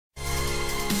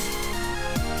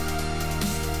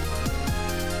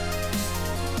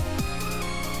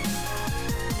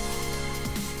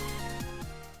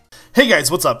Hey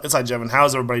guys, what's up? It's iJevin.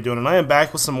 How's everybody doing? And I am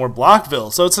back with some more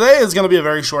Blockville. So today is going to be a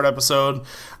very short episode.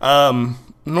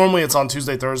 Normally it's on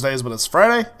Tuesday, Thursdays, but it's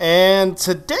Friday. And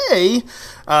today,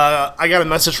 I got a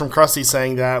message from Krusty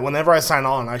saying that whenever I sign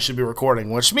on, I should be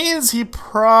recording, which means he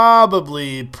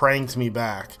probably pranked me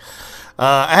back.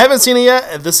 I haven't seen it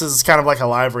yet. This is kind of like a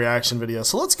live reaction video.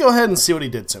 So let's go ahead and see what he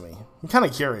did to me. I'm kind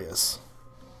of curious.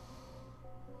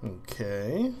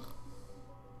 Okay.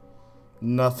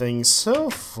 Nothing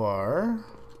so far.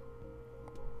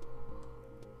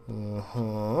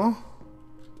 I'm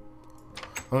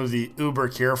gonna be uber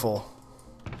careful.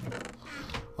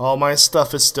 All my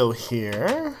stuff is still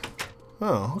here.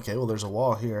 Oh, okay, well there's a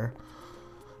wall here.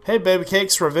 Hey baby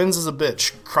cakes, revenge is a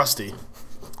bitch. Krusty.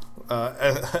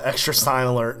 Extra sign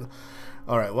alert.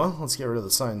 Alright, well, let's get rid of the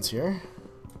signs here.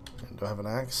 Do I have an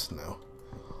axe? No.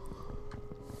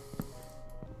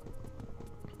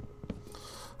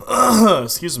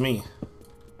 Excuse me.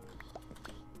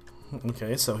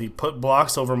 Okay, so he put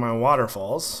blocks over my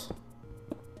waterfalls.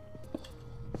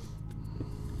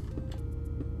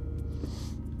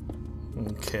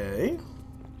 Okay.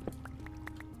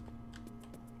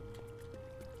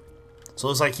 So it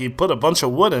looks like he put a bunch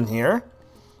of wood in here.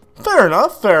 Fair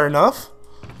enough, fair enough.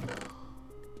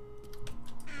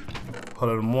 Put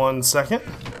it in 1 second.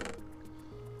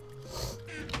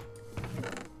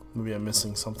 Maybe I'm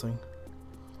missing something.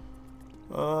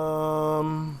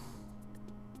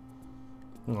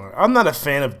 I'm not a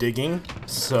fan of digging,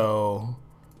 so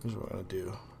here's what I'm gonna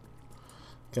do.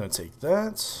 Gonna take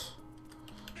that,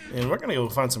 and we're gonna go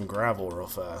find some gravel real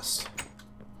fast.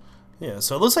 Yeah,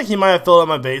 so it looks like he might have filled up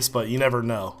my base, but you never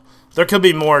know. There could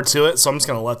be more to it, so I'm just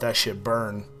gonna let that shit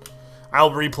burn.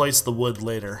 I'll replace the wood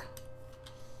later.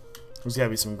 There's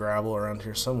gotta be some gravel around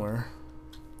here somewhere.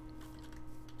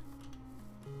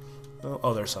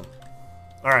 Oh, there's some.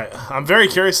 Alright, I'm very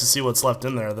curious to see what's left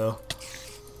in there, though.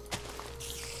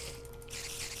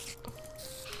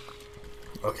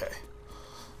 Okay.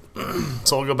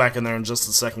 So we'll go back in there in just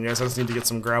a second, guys. I just need to get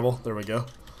some gravel. There we go.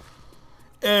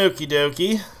 Okie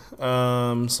dokie.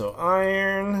 So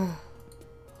iron.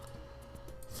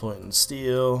 Flint and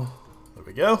steel. There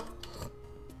we go.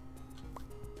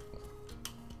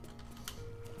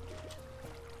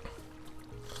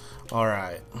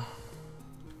 Alright.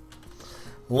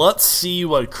 Let's see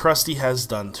what Krusty has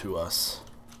done to us.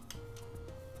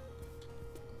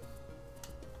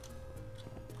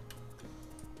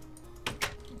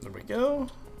 There we go.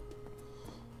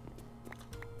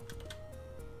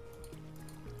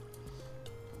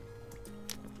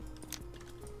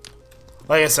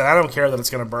 Like I said, I don't care that it's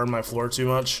going to burn my floor too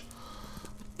much.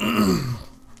 I'd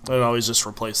always just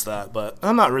replace that, but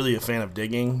I'm not really a fan of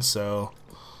digging, so...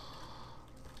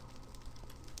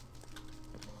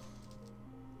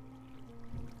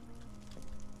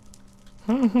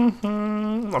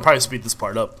 I'll probably speed this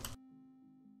part up.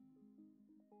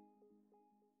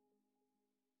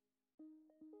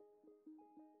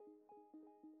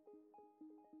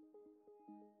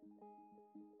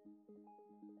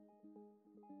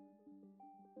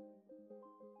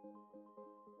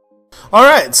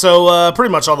 Alright, so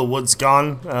pretty much all the wood's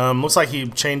gone. Looks like he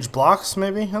changed blocks,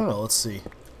 maybe? I don't know, let's see.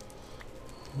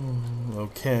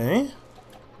 Okay.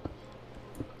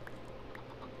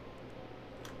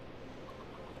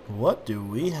 What do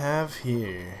we have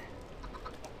here?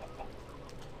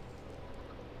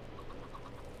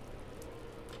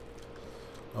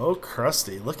 Oh,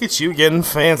 Krusty, look at you getting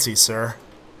fancy, sir.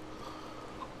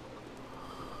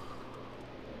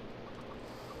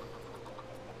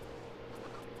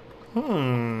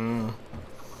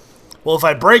 Well, if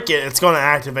I break it, it's going to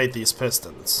activate these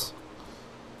pistons.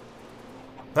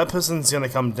 That piston's going to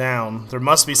come down. There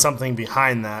must be something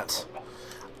behind that.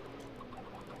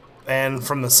 And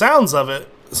from the sounds of it,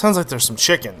 it sounds like there's some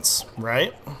chickens,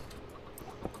 right?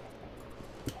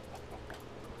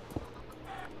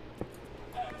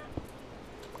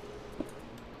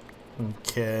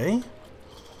 Okay.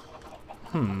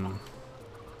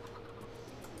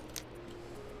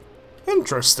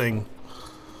 Interesting.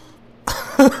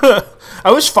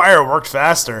 I wish fire worked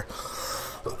faster.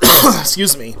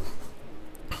 Excuse me.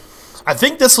 I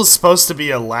think this was supposed to be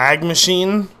a lag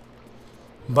machine,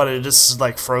 but it just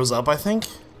like froze up, I think.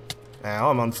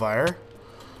 Ow, I'm on fire.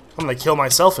 I'm gonna kill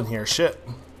myself in here, shit.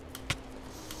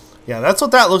 Yeah, that's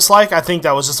what that looks like. I think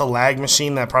that was just a lag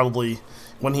machine that probably,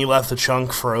 when he left the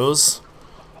chunk, froze.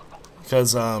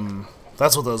 Because,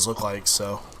 that's what those look like,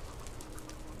 so.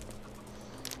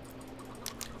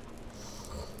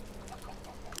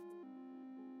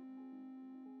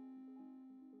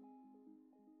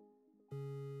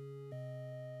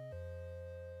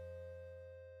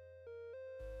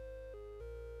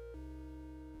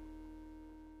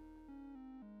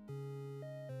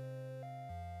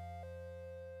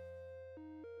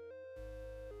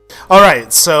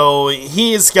 Alright, so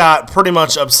he's got pretty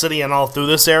much obsidian all through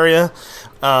this area.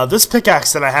 This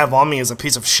pickaxe that I have on me is a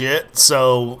piece of shit,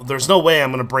 so there's no way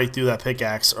I'm going to break through that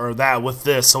pickaxe or that with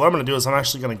this. So what I'm going to do is I'm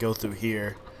actually going to go through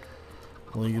here.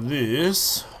 Look at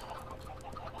this.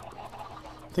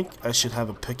 I think I should have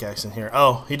a pickaxe in here.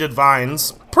 Oh, he did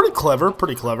vines. Pretty clever,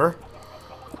 pretty clever.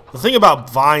 The thing about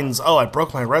vines... Oh, I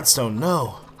broke my redstone.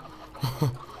 No.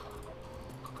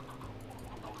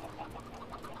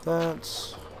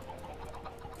 That's...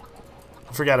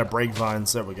 I forgot to break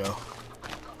vines. There we go.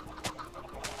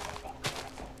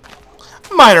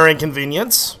 Minor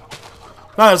inconvenience.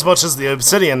 Not as much as the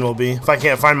obsidian will be if I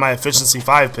can't find my efficiency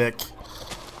 5 pick.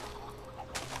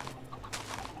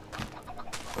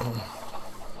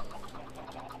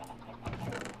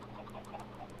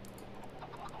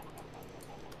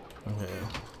 Okay,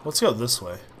 let's go this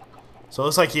way. So it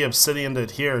looks like he obsidianed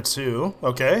it here too.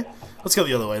 Okay, let's go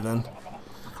the other way then.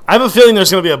 I have a feeling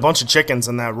there's going to be a bunch of chickens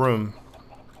in that room.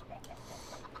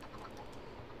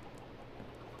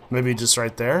 Maybe just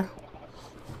right there.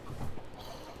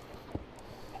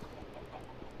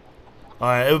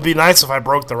 It would be nice if I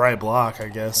broke the right block, I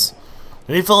guess.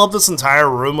 Did he fill up this entire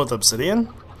room with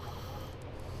obsidian?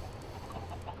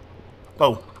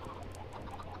 Oh.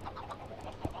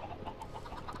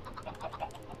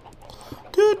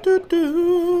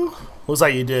 Looks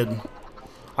like he did.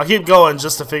 I'll keep going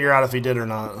just to figure out if he did or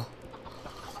not.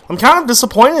 I'm kind of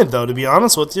disappointed, though, to be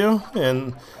honest with you.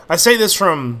 And I say this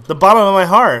from the bottom of my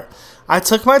heart. I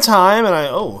took my time and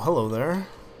oh, hello there.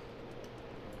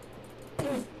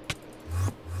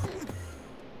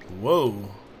 Whoa.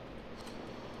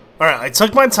 Alright, I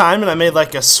took my time and I made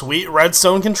like a sweet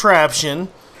redstone contraption.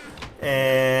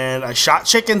 And I shot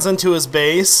chickens into his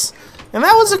base. And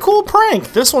that was a cool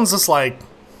prank. This one's just like,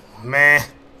 meh.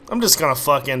 I'm just gonna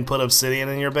fucking put obsidian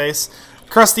in your base.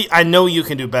 Krusty, I know you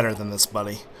can do better than this,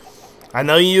 buddy. I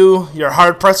know you're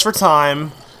hard pressed for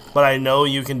time, but I know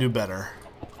you can do better.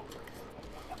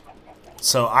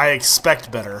 So I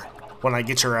expect better when I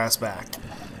get your ass back.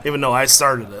 Even though I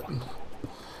started it.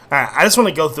 Alright, I just want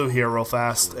to go through here real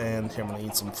fast, and here, I'm gonna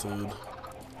eat some food.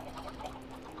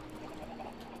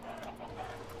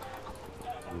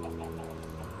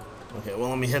 Okay, well,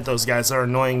 let me hit those guys that are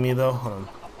annoying me, though. Hold on.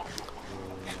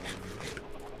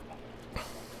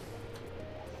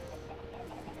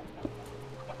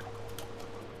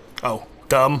 Oh,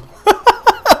 dumb.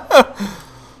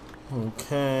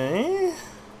 Okay.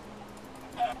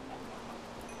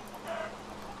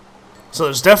 So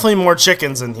there's definitely more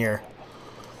chickens in here.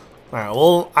 Alright,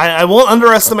 well, I won't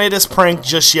underestimate this prank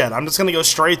just yet. I'm just gonna go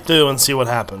straight through and see what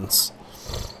happens.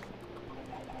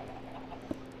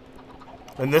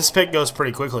 And this pick goes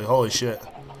pretty quickly, holy shit.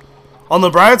 On the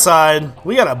bright side,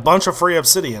 we got a bunch of free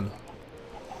obsidian.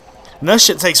 And this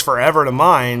shit takes forever to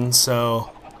mine, so...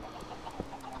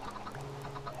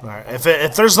 Alright,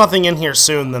 if there's nothing in here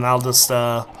soon, then I'll just speed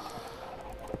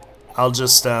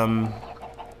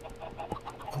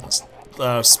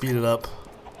it up.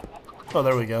 Oh,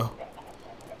 there we go.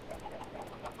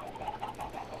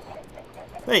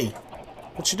 Hey,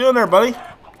 what you doing there, buddy?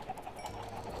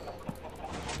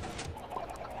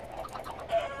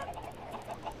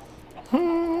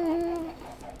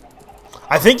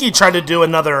 I think he tried to do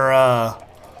another,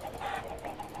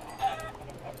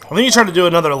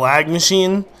 lag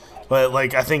machine, but,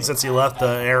 like, I think since he left the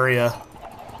area...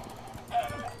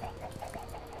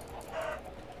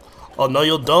 Oh, no,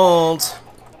 you don't!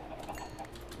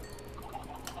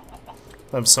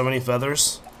 I have so many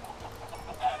feathers.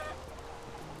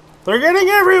 They're getting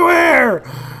everywhere!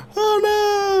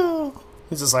 Oh, no!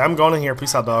 He's just like, I'm going in here.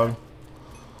 Peace out, dog.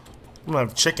 I'm gonna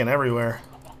have chicken everywhere.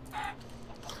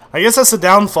 I guess that's the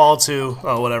downfall to...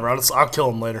 Oh, whatever. I'll kill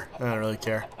him later. I don't really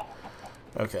care.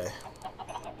 Okay.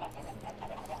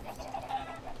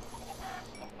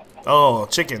 Oh,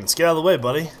 chickens. Get out of the way,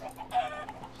 buddy.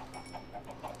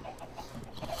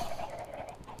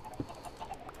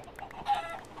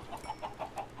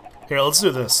 Here, let's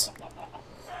do this.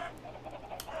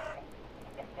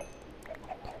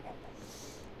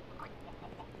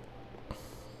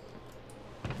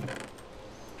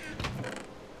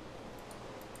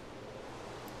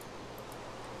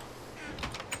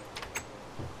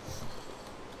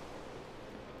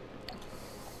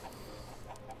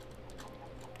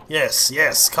 Yes,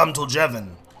 yes, come to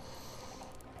Jevin.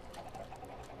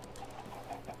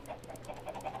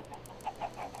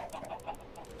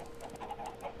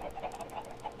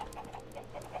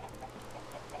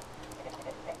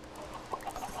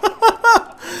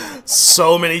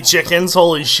 So many chickens,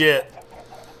 holy shit.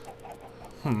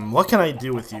 What can I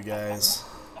do with you guys?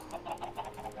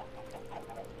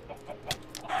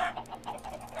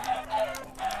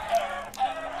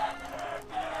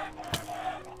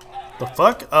 The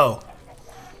fuck? Oh.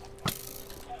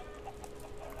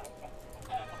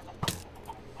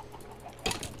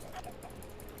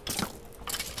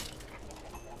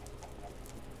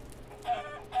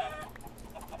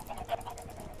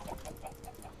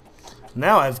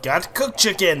 Now I've got cooked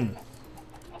chicken.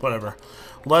 Whatever.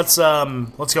 Let's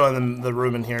go in the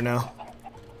room in here now.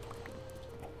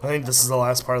 I think this is the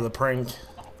last part of the prank.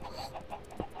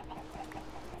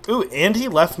 Ooh, and he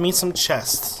left me some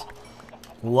chests.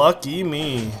 Lucky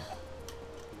me.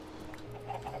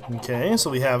 Okay,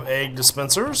 so we have egg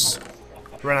dispensers.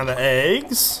 Ran out of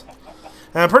eggs.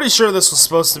 And I'm pretty sure this was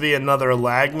supposed to be another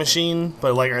lag machine,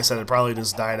 but like I said, it probably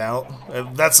just died out.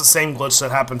 That's the same glitch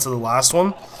that happened to the last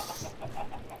one.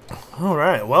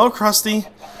 Alright, well, Krusty,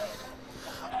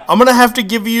 I'm gonna have to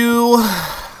give you,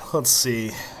 let's see,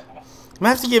 I'm gonna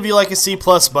have to give you like a C+,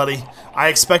 buddy. I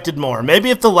expected more. Maybe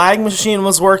if the lag machine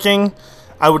was working,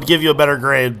 I would give you a better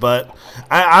grade, but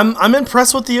I'm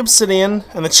impressed with the obsidian,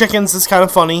 and the chickens is kind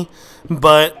of funny,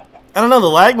 but I don't know, the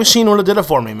lag machine would have did it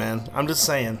for me, man. I'm just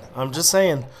saying.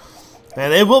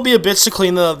 And it will be a bitch to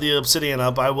clean the obsidian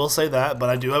up, I will say that, but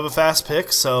I do have a fast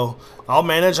pick, so I'll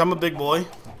manage. I'm a big boy.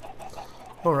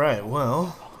 Alright,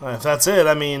 well, if that's it,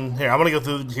 I mean, here, I'm gonna go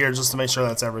through here just to make sure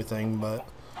that's everything, but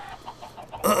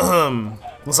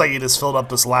looks like he just filled up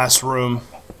this last room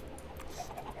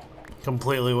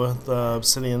completely with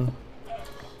obsidian.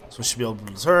 So we should be able to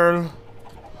return.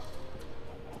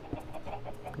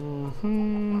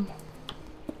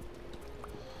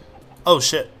 Oh,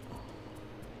 shit.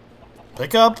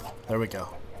 Pick up. There we go.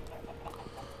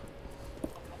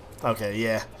 Okay,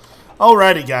 yeah.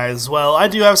 Alrighty, guys. Well, I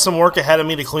do have some work ahead of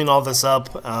me to clean all this up.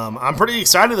 I'm pretty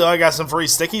excited, though. I got some free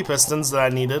sticky pistons that I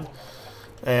needed.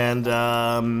 And,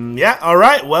 yeah,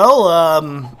 alright. Well,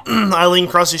 I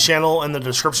link Krusty's channel in the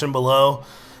description below.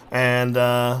 And,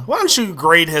 why don't you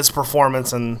grade his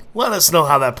performance and let us know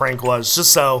how that prank was,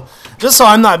 just so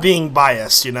I'm not being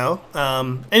biased, you know?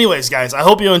 Anyways, guys, I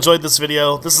hope you enjoyed this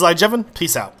video. This is iJevin.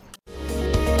 Peace out.